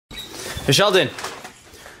Hey Sheldon,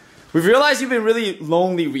 we've realized you've been really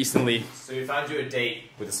lonely recently, so we found you a date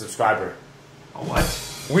with a subscriber. A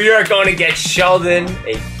what? We are going to get Sheldon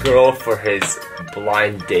a girl for his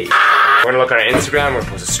blind date. We're gonna look on our Instagram, we're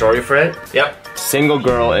gonna post a story for it. Yep. Single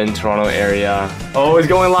girl in Toronto area. Oh, it's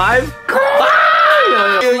going live?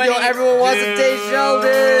 Yo, everyone wants to date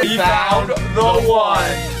Sheldon! We found the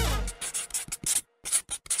one!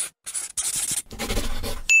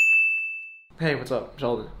 Hey, what's up?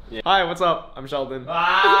 Sheldon. Yeah. Hi, what's up? I'm Sheldon.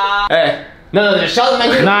 Hey. No, there's Sheldon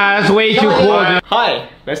right here. Nah, that's way too cool, dude. Hi,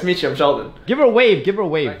 nice to meet you, I'm Sheldon. Give her a wave, give her a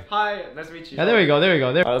wave. Hi, nice to meet you. Yeah, there we go, there we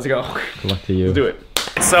go. There. Alright, let's go. Good luck to you. Let's do it.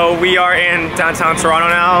 So we are in downtown Toronto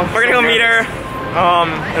now. We're gonna go meet her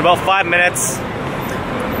in about 5 minutes.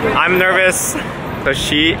 I'm nervous, but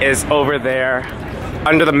she is over there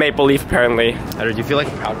under the maple leaf apparently. Do you feel like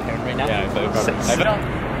a proud parent right now? Yeah, I feel like a proud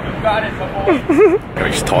parent. You've got it before. You're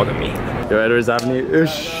just taller than me. Yo, Edwards Avenue,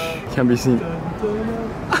 can be seen.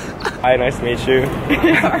 Hi, nice to meet you.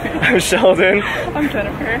 I'm Sheldon. I'm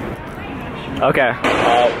Jennifer. Okay.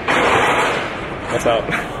 What's up?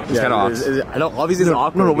 It's kind of awkward. I know, obviously it's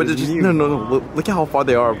awkward. No, no. Look at how far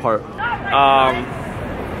they are apart.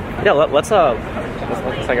 Yeah, let's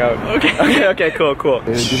hang out. Okay, cool.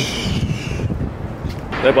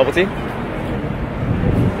 The bubble tea?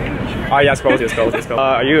 Oh yes, bubble tea.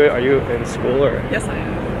 Are you in school or? Yes, I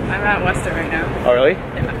am. I'm at Western right now. Oh really?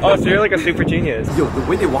 Yeah. Oh, so you're like a super genius. Yo, the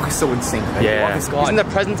way they walk is so insane. Like, Yeah. He's in the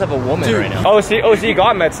presence of a woman right now. Oh, so you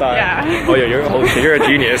got med sci. Yeah. Oh yeah, you're a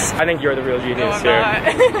genius. I think you're the real No, genius I'm here.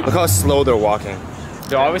 not. Look how slow they're walking.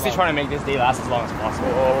 They're obviously trying to make this day last as long as possible.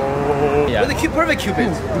 Yeah. We're the perfect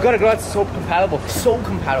cupids. We got a girl that's so compatible. So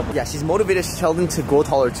compatible. Yeah, she's motivated Sheldon to grow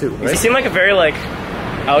taller too. Right? You seem like a very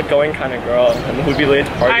outgoing kind of girl and who'd be late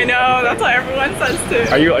to party. I know, that's what everyone says too.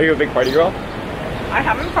 Are you a big party girl? I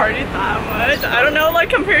haven't partied that much. I don't know, like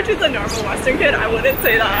compared to the normal Western kid, I wouldn't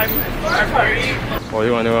say that I'm a party. What do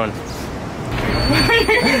you want to do on?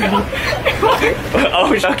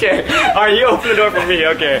 Oh, okay. Alright, you open the door for me,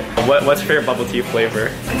 okay. What's your favorite bubble tea flavor?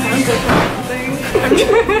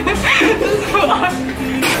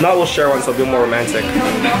 Not we'll share one so it'll be more romantic.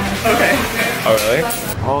 Okay. Oh really?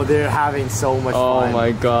 Oh, they're having so much fun. Oh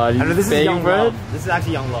my god. I know this is young love. This is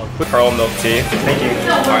actually young love. Pearl milk tea. Thank you.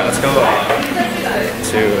 Alright, let's go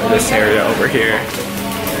to this area over here.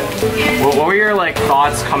 What were your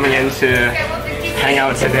thoughts coming into hang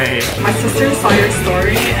out today? My sister saw your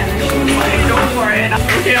story and she was like, go for it. And I'm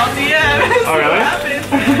like, okay, I'll DM. Oh really? What happens?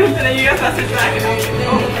 And then you guys message back and I was like,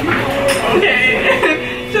 oh,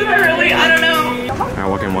 okay. Should I really? I don't know. Alright,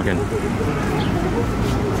 walk in.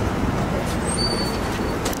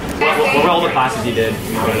 What were all the classes you did? I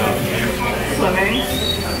don't know. Swimming.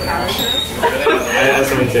 I did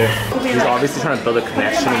swimming too. He's obviously trying to build a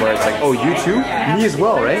connection where it's like, oh, you too? Me as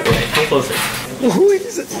well, right? Come closer.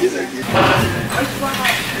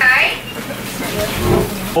 Hi.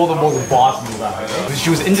 Pull the most boss move out. She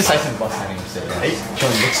was indecisive about something to say, right? She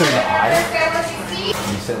looks her in the eye.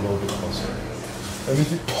 And you sit a little bit closer. And we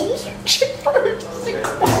just pull your chin first.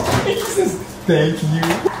 Jesus, thank you.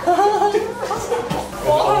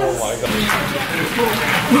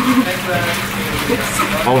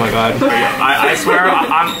 Oh my god. I swear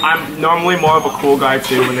I'm normally more of a cool guy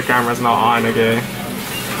too when the camera's not on, okay?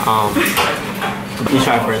 You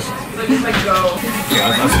try first.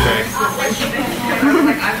 Yeah, that's great.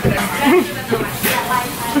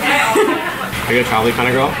 Are you a traveling kind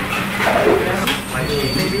of girl?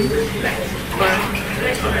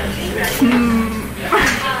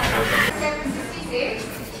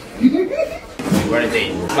 We're on a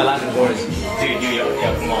date. My last resort is, dude, yo,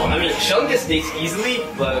 come on. I mean, Sheldon gets dates easily,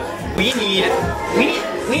 but we need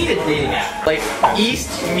a dating app. Like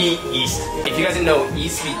EastMeetEast. If you guys didn't know,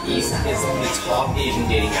 EastMeetEast is the top Asian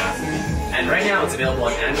dating app. And right now it's available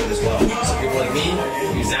on Android as well. So people like me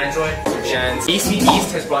use Android or Chance.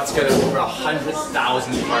 EastMeetEast has brought together over 100,000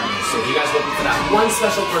 partners. So if you guys are looking for that one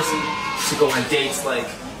special person to go on dates like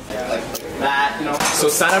that, you know. So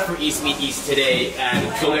sign up for EastMeetEast today and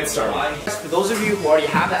go get started. For those of you who already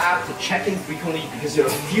have the app, to check in frequently because there are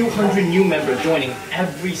a few hundred new members joining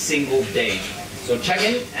every single day. So check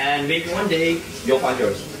in and maybe one day you'll find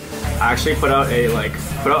yours. I actually put out a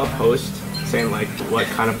post saying what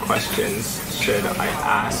kind of questions should I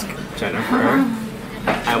ask Jennifer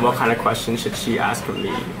and what kind of questions should she ask of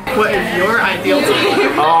me. What is your ideal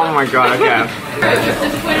date? Oh my god, okay.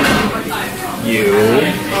 You.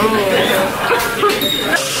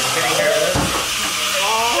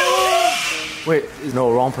 Wait,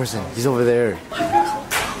 no, wrong person. He's over there.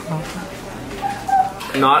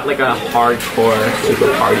 Not like a hardcore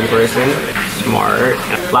super party person. Smart.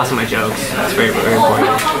 Last of my jokes. That's very, very important.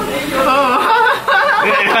 Oh,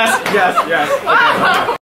 Yes.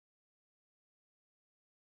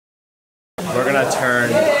 We're gonna turn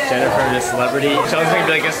Jennifer into a celebrity. Sheldon's gonna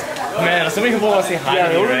be like this. Man, so many people want to say hi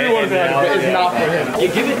to you, right? It's not for him. You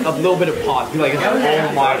give it a little bit of pause. Be like,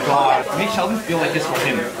 oh my god. Make Sheldon feel like this for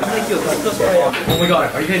him. Oh my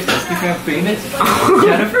god, are you guys speaking of famous?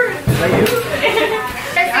 Jennifer? Is that you?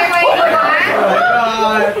 Oh my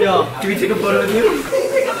god. Yo, can we take a photo with you?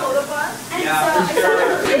 Yeah, for sure.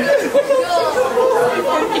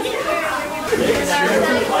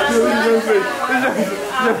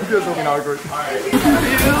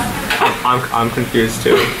 I'm confused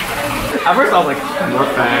too. At first I was like, more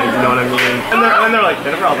fans, you know what I mean? And then they're like,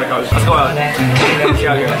 Jennifer, I was like, oh, let's go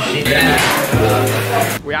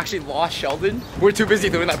out. We actually lost Sheldon. We're too busy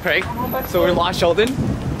doing that prank. So we lost Sheldon.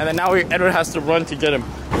 And then now Edward has to run to get him.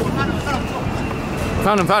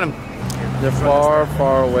 Found him. They're far,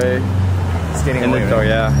 far away. It's getting away. In the door,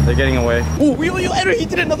 yeah. They're getting away. Oh, Edward, he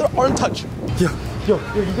did another arm touch. Yo,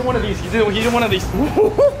 he did one of these. He did one of these.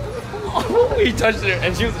 He touched her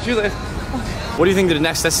and she was like, what do you think the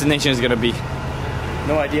next destination is gonna be?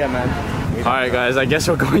 No idea, man. Alright guys, I guess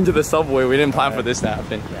we're going to the subway. We didn't plan for this to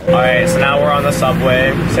happen. Alright, so now we're on the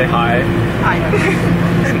subway. Say hi. Hi.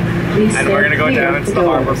 And we're gonna go down to the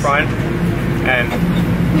harbor front. And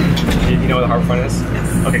you know where the harbor front is?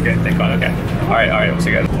 Yes. Okay, good. Thank God. Okay. Alright, we'll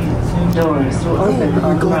see you guys. Doors will open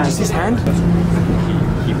on the right. Just his hand?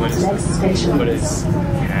 He put his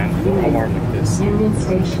hand on like this. Union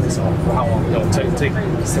Station. So how long? No, to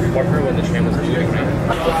support her when the train was leaving, right?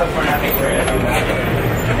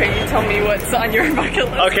 Okay, you tell me what's on your bucket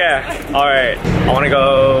list. Okay, alright. I wanna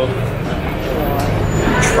go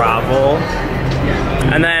travel.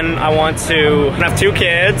 And then I want to have 2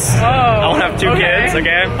 kids. Oh, I want to have 2 kids,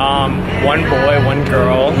 okay? 1 boy, 1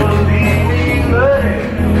 girl.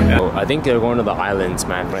 Yeah. I think they're going to the islands,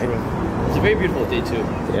 man, right? It's a very beautiful day too.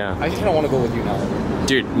 Yeah. I just kind of want to go with you now.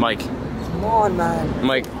 Dude, Mike. Come on, man.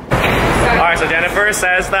 Mike. Alright, so Jennifer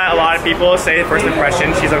says that a lot of people say first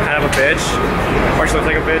impression she's a kind of a bitch. Or she looks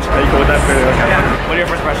like a bitch. Are you cool with that? Okay. Yeah. What are your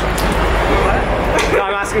first impressions? No,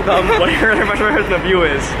 I'm asking them what your impression of the view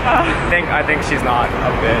is. I think she's not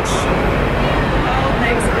a bitch. Oh,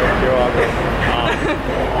 thanks. You're welcome.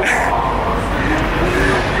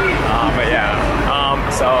 But yeah.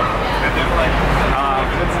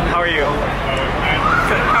 How are you?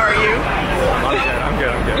 How are you? I'm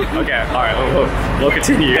good. Okay, alright, we'll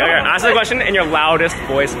continue. Okay, ask the question in your loudest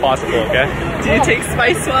voice possible, okay? Do you take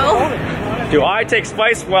spice well? Do I take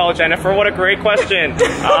spice well, Jennifer? What a great question.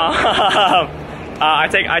 I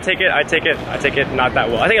take it not that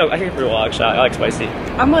well. I think it's pretty well actually. I like spicy.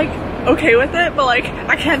 I'm like okay with it, but like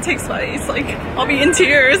I can't take spice. Like I'll be in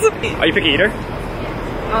tears. Are you a picky eater?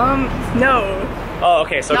 No. Oh,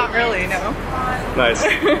 okay. So not really, no. Nice.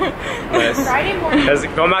 Nice. Because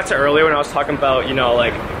going back to earlier when I was talking about, you know,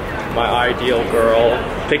 like my ideal girl,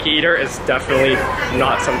 picky eater is definitely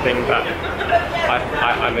not something that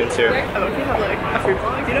I'm into. I don't have like a fruit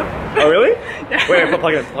plug, you know? Oh really? Yeah. Wait,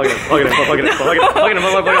 plug it in.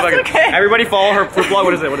 Okay. Everybody follow her fruit blog.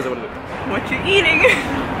 What is it? What you eating?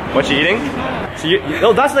 What you eating? So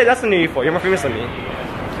oh, that's the new for. You're more famous than me.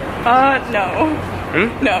 No. Hmm?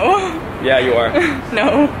 No. Yeah, you are.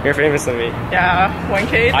 No. You're famous than me. Yeah.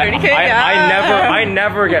 1K, 30K. I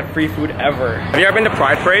never get free food ever. Have you ever been to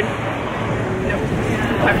Pride Parade? No.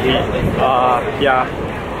 Yeah.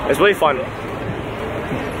 It's really fun.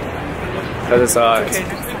 Cause it's okay.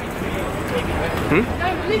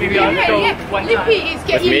 Maybe I'll go one time.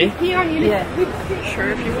 With me? Yeah. Sure,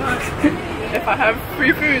 if you want. If I have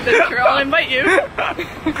free food, then sure I'll invite you.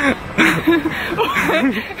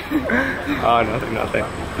 Oh, nothing.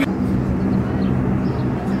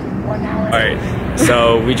 Alright,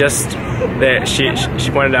 so we just, she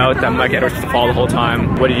pointed out that Mike Edwards was to fall the whole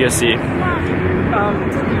time. What did you see? The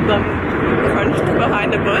crunch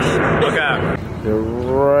behind a bush. Okay. They're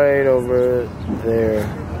right over there.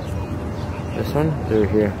 This one? They're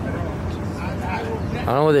here. I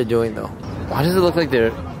don't know what they're doing though. Why does it look like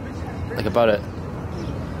they're like about to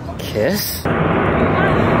kiss?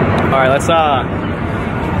 Alright, let's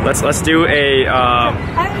do a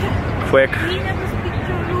quick.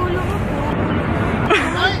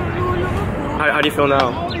 How do you feel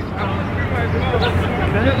now?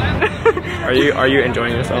 Are you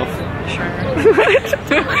enjoying yourself? Sure.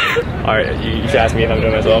 Alright, you should ask me if I'm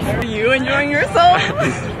enjoying myself. Are you enjoying yourself?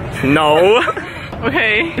 No.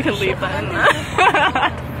 Okay, you can leave then.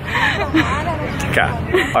 Okay.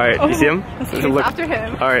 Alright, you see him? Look after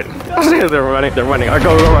him. Alright. They're running. Alright,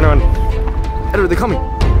 go, run. Edward, they're coming.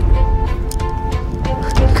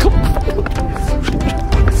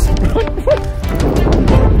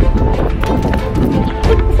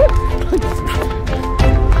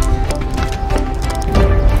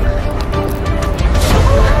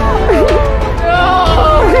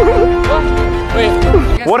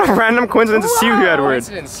 Random coincidence to see you, Edward.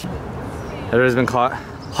 Edward's been caught.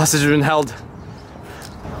 Hostage has been held.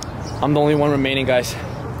 I'm the only one remaining, guys.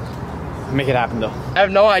 Make it happen, though. I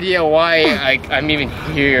have no idea why I'm even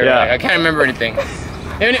here. Yeah. Like, I can't remember anything.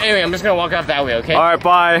 Anyway, I'm just gonna walk off that way, okay? All right,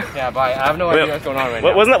 bye. Yeah, bye. I have no idea what's going on right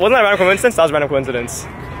now. Wasn't that random coincidence? That was random coincidence.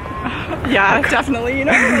 Yeah, definitely, you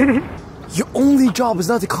know. Your only job is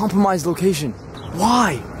not to compromise location.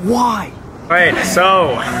 Why? Why? Alright, so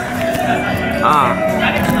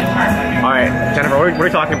alright, Jennifer, what are we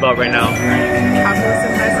talking about right now? Calculus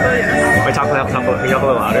in high school, yes. We're talking about, can you talk a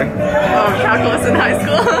little louder? Oh, calculus in high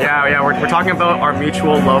school? Yeah, we're talking about our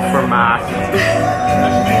mutual love for math.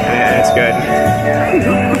 And it's good.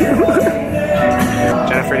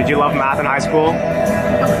 Jennifer, did you love math in high school?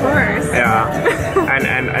 Of course. Yeah.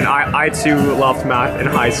 And I too loved math in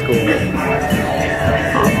high school.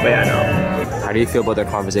 But yeah, no. How do you feel about their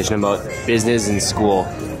conversation about business and school?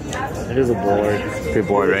 It is a bored. Pretty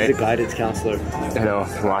bored, right? He's a guidance counselor. I know.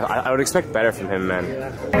 Come on, I would expect better from him, man.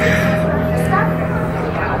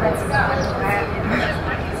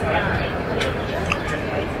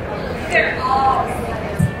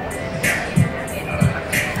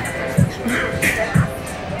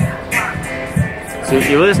 So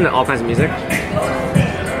you listen to all kinds of music?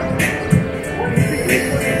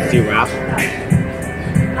 Do you rap?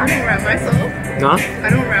 I don't rap myself. No? I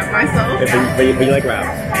don't rap myself. But you like rap?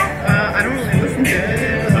 I don't really listen to it.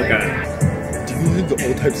 Okay. Do you listen to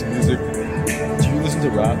all types of music? Do you listen to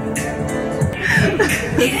rap?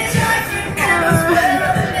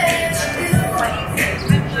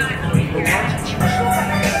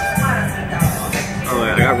 Oh, I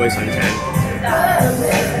got really suntan.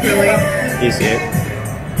 Really? Do you see it?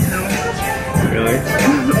 No. Really?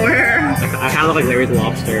 Where? I kind of look like Larry the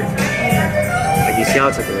Lobster. Like, you see how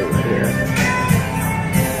it's like really right here?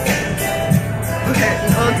 Okay,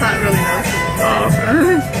 well, it's not really noticeable. Oh, okay.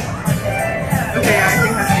 Okay, yeah, I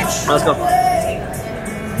think that's it. Let's go.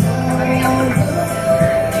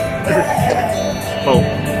 Oh.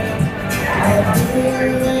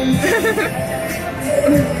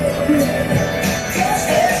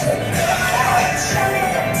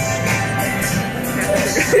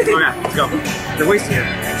 Okay, let's go. They're wasting it.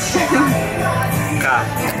 God.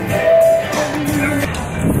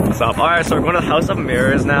 What's up? Alright, so we're going to the House of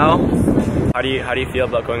Mirrors now. How do you feel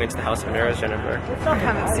about going into the House of Mirrors, Jennifer? I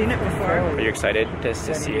haven't seen it before. Are you excited to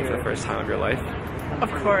see it for the first time of your life?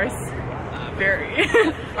 Of course. Very.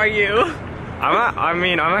 Are you? I'm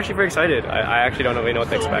actually very excited. I actually don't really know what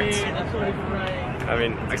to expect. I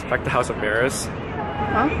mean, expect the House of Mirrors.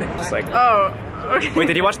 Huh? Just like. Oh, okay. Wait,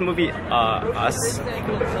 did you watch the movie Us? No.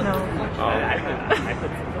 Oh, okay.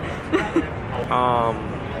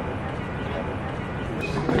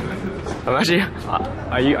 I'm actually.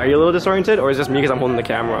 Are you a little disoriented, or is it just me because I'm holding the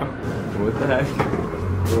camera? What the heck?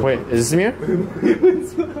 Wait, is this a mirror?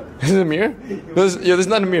 Is it a mirror? This is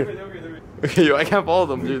not a mirror. Okay, yo, I can't follow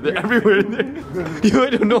them, dude. They're everywhere in there. Yo, I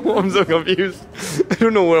don't know. I'm so confused. I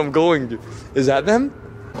don't know where I'm going, dude. Is that them?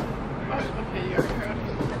 Okay, you're correct.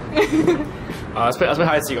 Let's play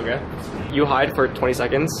hide and seek, okay? You hide for 20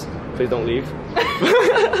 seconds. Please don't leave.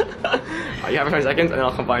 You have 20 seconds, and then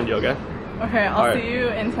I'll come find you, okay? Okay, I'll Alright. see you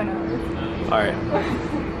in 10 hours. Alright.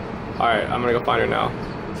 Alright, I'm gonna go find her now.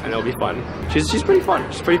 And it'll be fun. She's pretty fun.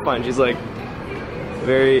 She's pretty fun. She's like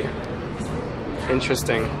very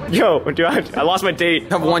interesting. Yo, dude, I lost my date.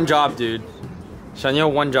 I have one job, dude. Sean, you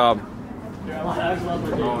have one job. How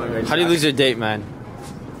do you lose your date, man?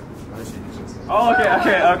 Oh, okay,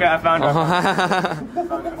 I found her.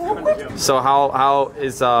 So how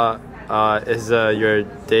is your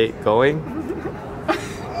date going?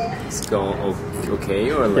 It's going okay,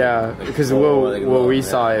 or like, Yeah, because like, what we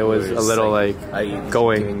saw, it was a little like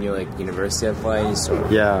going. giving you like university advice or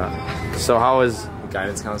Yeah. So how is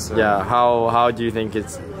guidance counselor? yeah? How do you think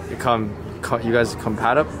it's you guys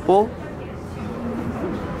compatible?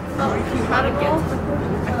 Compatible?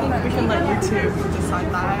 I think we can let you two decide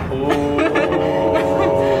that.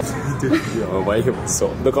 Yo, why you so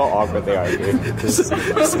look how awkward they are, dude.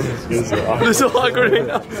 They're so awkward right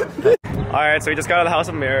now. Alright, so we just got out of the House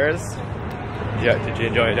of Mirrors. Yeah, did you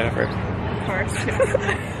enjoy it, Jennifer? Of course.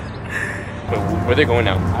 Where are they going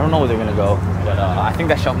now? I don't know where they're gonna go, but I think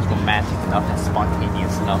that Sheldon's romantic enough and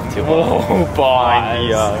spontaneous enough to. Oh, boy.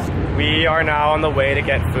 We are now on the way to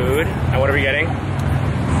get food. And what are we getting?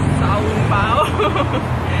 Sao bao.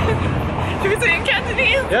 Should we say in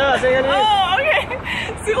Cantonese? Yeah, say it. Oh, okay.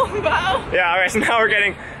 Silang bao. Yeah, okay, so now we're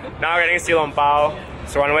getting silong bao.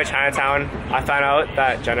 So we're on the way to Chinatown. I found out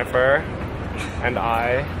that Jennifer and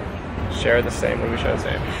I share the same. What do we share the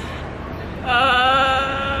same?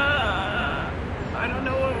 I don't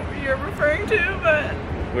know what you're referring to, but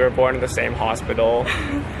We were born in the same hospital.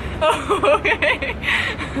 Oh, okay.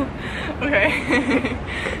 Okay.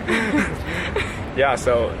 Yeah,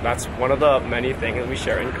 so that's one of the many things we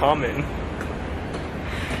share in common.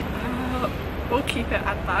 We'll keep it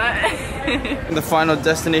at that. The final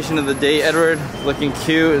destination of the day, Edward. Looking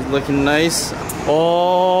cute, it's looking nice.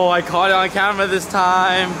 Oh, I caught it on camera this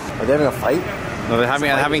time. Are they having a fight? No, they're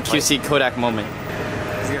having QC Kodak moment.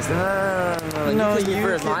 No,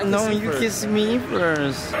 you kiss me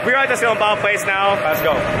first. We're at the Cantomando place now. Let's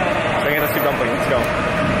go. Bring in the soup dumpling. Let's go.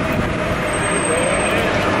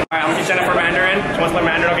 Alright, I'm gonna teach Jennifer Mandarin. She wants to learn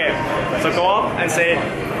Mandarin. Okay. So go up and say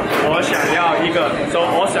我想要一个 So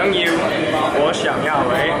我想要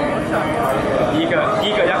right? 一个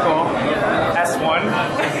S1.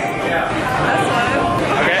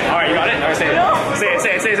 Okay, alright, you got it? Alright, say it.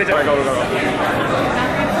 Alright, go.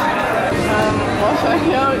 我想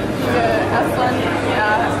要一个 S1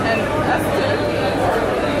 and S2.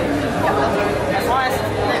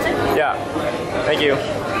 Yeah. Thank you.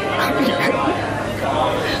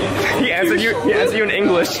 He answered you in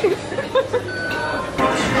English.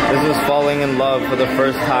 This is falling in love for the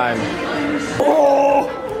first time. Oh!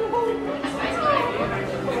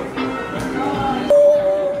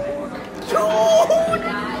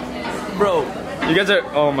 Bro, you guys are,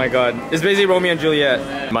 oh my god. It's basically Romeo and Juliet.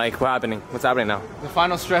 Mike, what's happening? What's happening now? The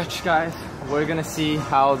final stretch, guys. We're gonna see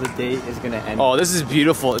how the date is gonna end. Oh, this is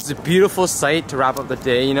beautiful. It's a beautiful sight to wrap up the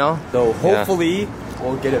day, you know? So hopefully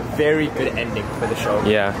we'll get a very good ending for the show.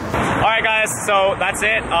 Yeah. Alright guys, so that's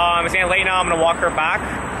it. It's getting late now. I'm gonna walk her back.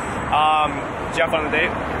 Did you have fun on the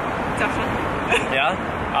date? Definitely. Yeah?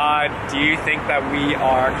 Do you think that we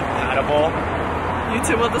are compatible? You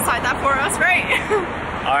two will decide that for us, right?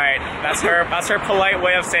 Alright, that's her polite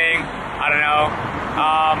way of saying, I don't know.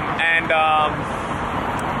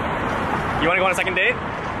 You wanna go on a second date?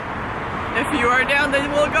 If you are down, then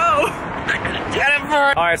we'll go.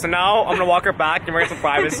 Alright, so now I'm gonna walk her back and we're gonna get some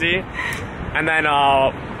privacy. And then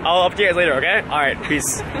I'll update you guys later, okay? Alright,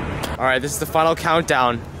 peace. Alright, this is the final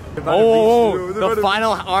countdown. Oh, the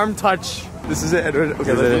final arm touch. This is it, Edward.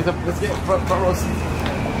 Okay, let's get front row seat.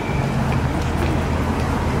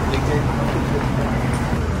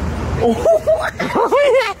 Oh,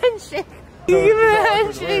 handshake. Give me a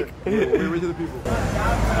handshake. Wait to the people.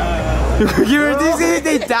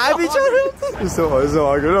 They dab each other? It's so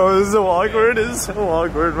awkward. Oh, this is so awkward. It's so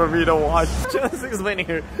awkward for me to watch. Just explaining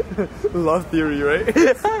her Love theory, right?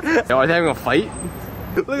 Yo, are they having a fight?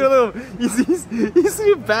 Look at him. He's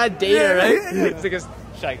a bad dater, right? It's like,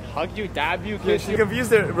 should I hug you, dab you, kiss She you? confused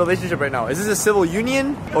their relationship right now. Is this a civil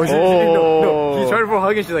union? Or is Oh. no, he's trying for a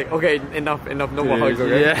hug and she's like, okay, enough, no more hugs,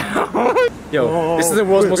 okay? Yeah. Yo, this is the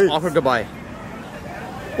world's most awkward goodbye.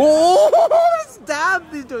 Oh, it's dab.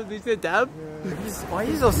 They said dab. Why are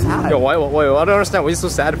you so sad? Yo, why? I don't understand. What are you so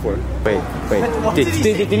sad for? Wait. Did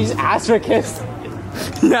he just ask for a kiss?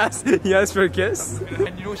 Yes, he asked for a kiss.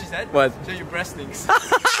 And you know what she said? What? Show your breast links. Oh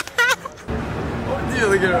dear,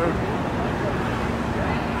 look at her.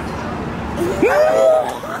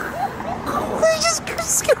 He just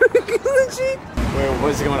scared the cheek. Wait,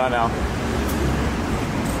 what's going on now?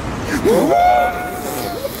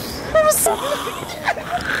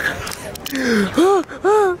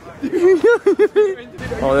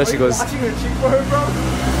 Oh, there she goes. Watching her cheek for her, bro?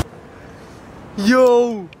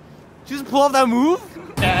 Yo! She just pull off that move?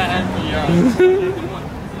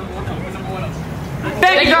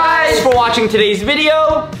 Thank you guys for watching today's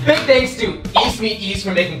video. Big thanks to EastMeetEast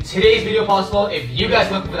for making today's video possible. If you guys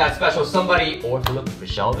are looking for that special somebody, or if you're looking for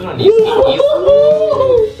Sheldon on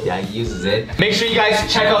EastMeetEast, yeah, he uses it. Make sure you guys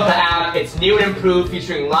check out the app. It's new and improved,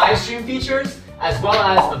 featuring live stream features, as well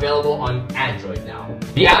as available on Android now.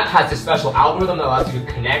 The app has this special algorithm that allows you to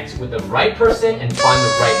connect with the right person and find the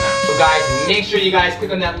right match. So guys, make sure you guys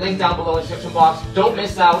click on that link down below in the description box. Don't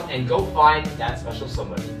miss out and go find that special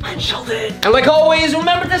somebody. I'm Sheldon. And like always,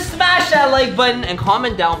 remember to smash that like button and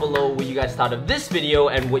comment down below what you guys thought of this video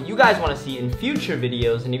and what you guys want to see in future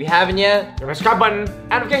videos. And if you haven't yet, hit the subscribe button,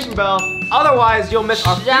 notification bell. Otherwise, you'll miss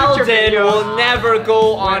our future videos. Will never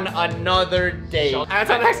go on another date.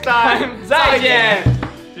 Until next time, 再见.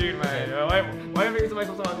 Dude, man, why am I making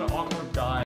myself so awkward?